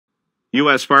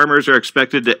U.S. farmers are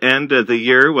expected to end the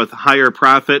year with higher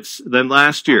profits than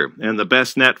last year and the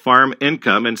best net farm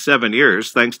income in 7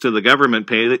 years, thanks to the government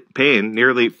paying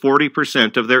nearly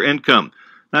 40% of their income.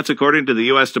 That's according to the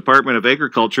U.S. Department of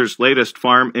Agriculture's latest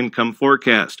farm income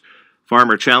forecast.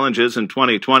 Farmer challenges in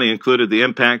 2020 included the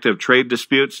impact of trade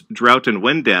disputes, drought and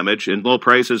wind damage, and low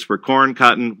prices for corn,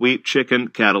 cotton, wheat, chicken,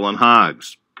 cattle, and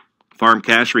hogs. Farm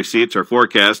cash receipts are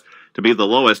forecast to be the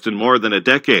lowest in more than a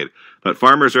decade, but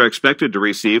farmers are expected to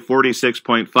receive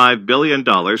 $46.5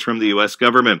 billion from the U.S.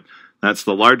 government. That's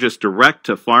the largest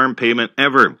direct-to-farm payment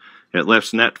ever. It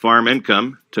lifts net farm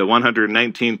income to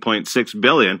 $119.6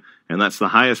 billion, and that's the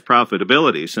highest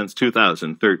profitability since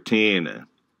 2013.